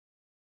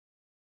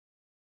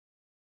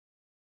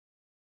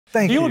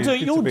Thank you.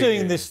 You're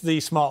doing this the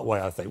smart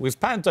way, I think. Because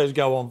Pantos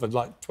go on for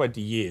like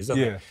 20 years, don't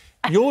they?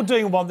 You're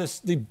doing one that's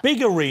the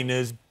big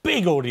arenas,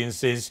 big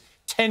audiences,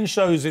 10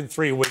 shows in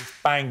 3 weeks,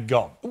 bang,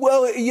 gone.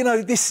 Well, you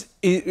know,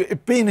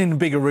 being in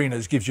big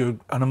arenas gives you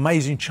an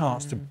amazing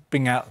chance to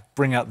bring out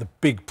the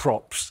big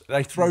props.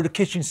 They throw the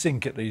kitchen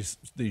sink at these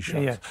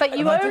shows. Yeah. But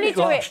you only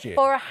do it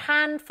for a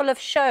handful of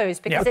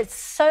shows because it's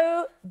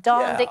so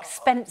darned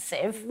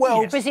expensive.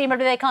 Well,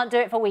 presumably they can't do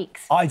it for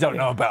weeks. I don't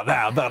know about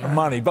that, about the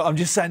money, but I'm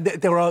just saying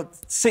that there are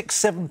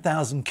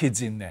 7,000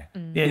 kids in there,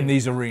 in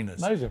these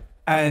arenas. Amazing.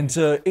 And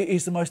it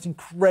is the most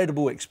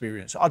incredible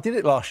experience. I did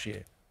it last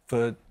year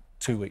for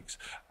 2 weeks,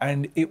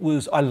 and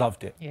I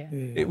loved it.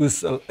 It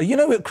was, you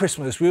know, at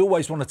Christmas we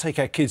always want to take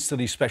our kids to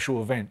these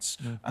special events,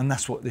 and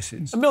that's what this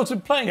is. And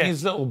Milton, playing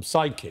his little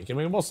sidekick, I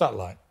mean, what's that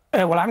like?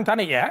 Well, I haven't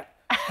done it yet.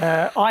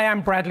 I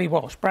am Bradley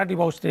Walsh. Bradley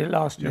Walsh did it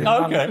last year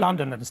in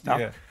London and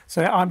stuff.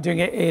 So I'm doing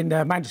it in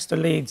Manchester,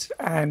 Leeds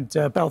and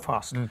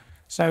Belfast.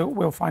 So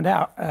we'll find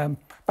out.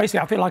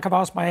 Basically, I feel like I've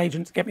asked my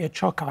agent to get me a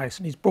choc ice,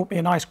 and he's brought me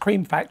a nice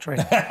cream factory.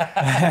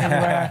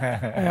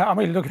 I'm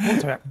really looking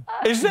forward to it.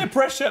 Is there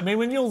pressure? I mean,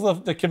 when you're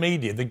the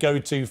comedian, the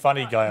go-to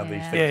funny guy on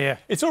these things,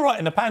 it's all right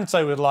in a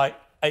panto with like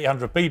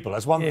 800 people.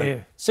 That's one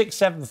thing.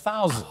 6,000,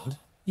 7,000.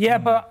 Yeah,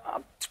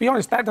 but to be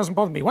honest, that doesn't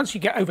bother me. Once you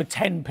get over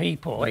 10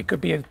 people, it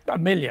could be a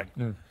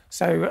million.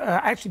 So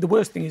actually, the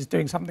worst thing is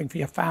doing something for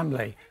your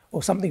family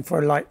or something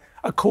for like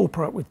a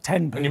corporate with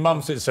 10 people. And your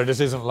mum sits there, this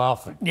isn't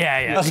laughing.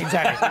 Yeah,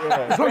 exactly.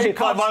 As long as you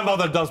can't... My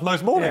mother does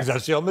most mornings,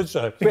 actually, on this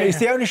show. But it's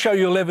the only show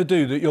you'll ever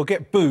do that you'll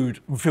get booed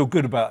and feel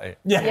good about it.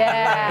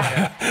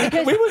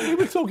 We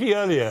were talking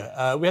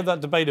earlier, we had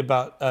that debate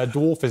about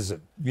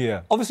dwarfism.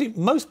 Obviously,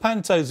 most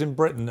pantos in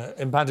Britain,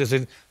 in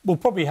pantos, will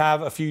probably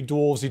have a few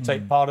dwarves who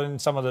take part in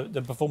some of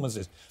the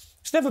performances.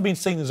 It's never been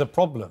seen as a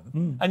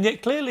problem, and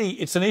yet clearly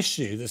it's an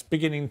issue that's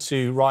beginning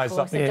to rise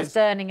up. They're just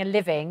earning a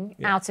living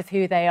out of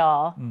who they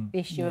are. The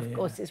issue, of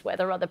course, is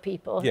whether other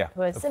people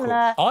who are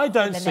similar. I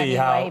don't see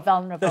how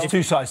vulnerable. There's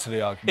two sides to the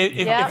argument.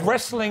 If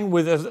wrestling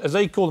with, as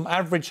they call them,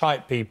 average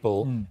height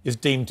people is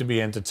deemed to be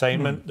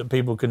entertainment that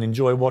people can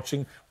enjoy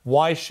watching,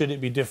 why should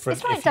it be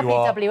different it's like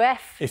WWF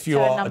if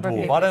you are a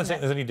dwarf? I don't think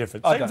there's any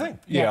difference. Same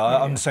thing.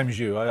 I'm the same as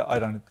you. I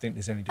don't think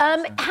there's any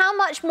difference. How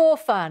much more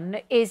fun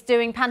is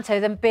doing panto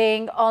than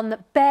being on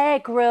Bear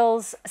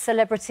Grylls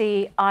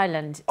Celebrity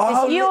Island?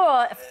 Because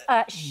you're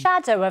a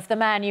shadow of the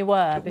man you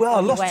were. Well,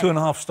 I lost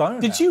 2.5 stone.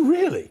 Did you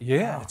really?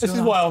 Yeah. This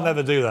is why I'll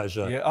never do that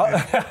show.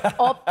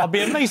 I'll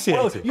be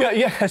emaciated.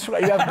 That's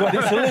right. You haven't got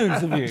it to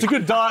lose, have you? It's a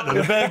good diet,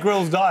 the Bear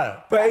Grylls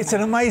diet. But it's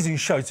an amazing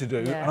show to do,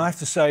 and I have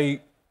to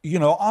say, you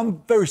know,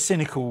 I'm very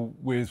cynical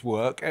with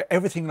work.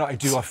 Everything that I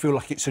do, I feel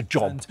like it's a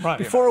job.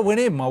 Before I went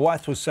in, my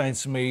wife was saying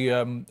to me,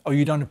 oh,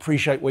 you don't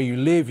appreciate where you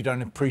live, you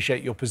don't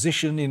appreciate your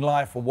position in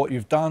life or what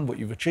you've done, what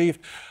you've achieved.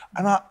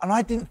 And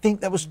I didn't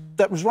think that was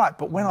right.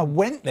 But when I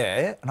went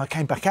there and I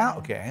came back out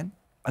again,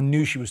 I knew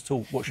what she was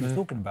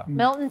talking about.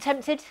 Milton,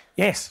 tempted?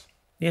 Yes,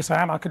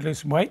 I am. I could lose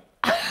some weight.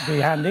 Be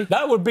handy.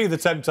 That would be the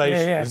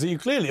temptation. Is that you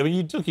clearly, I mean,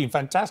 you're looking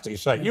fantastic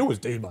shape. You always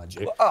do, mind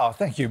you. Oh,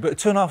 thank you. But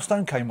 2.5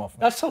 stone came off.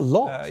 That's a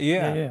lot.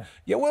 Yeah,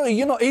 well,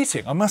 you're not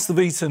eating. I must have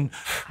eaten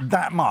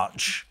that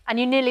much. And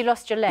you nearly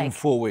lost your leg. In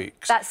 4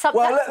 weeks. That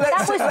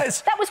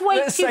was weight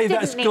let's say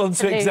that's gone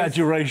to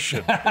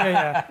exaggeration.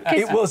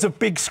 It was a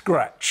big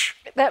scratch.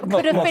 That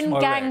could have been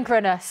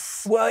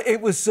gangrenous. Well,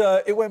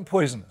 it went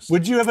poisonous.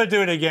 Would you ever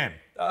do it again?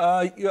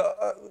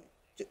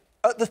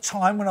 At the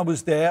time when I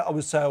was there, I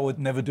would say I would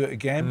never do it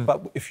again.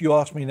 But if you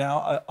ask me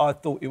now, I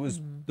thought it was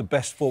the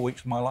best 4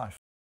 weeks of my life.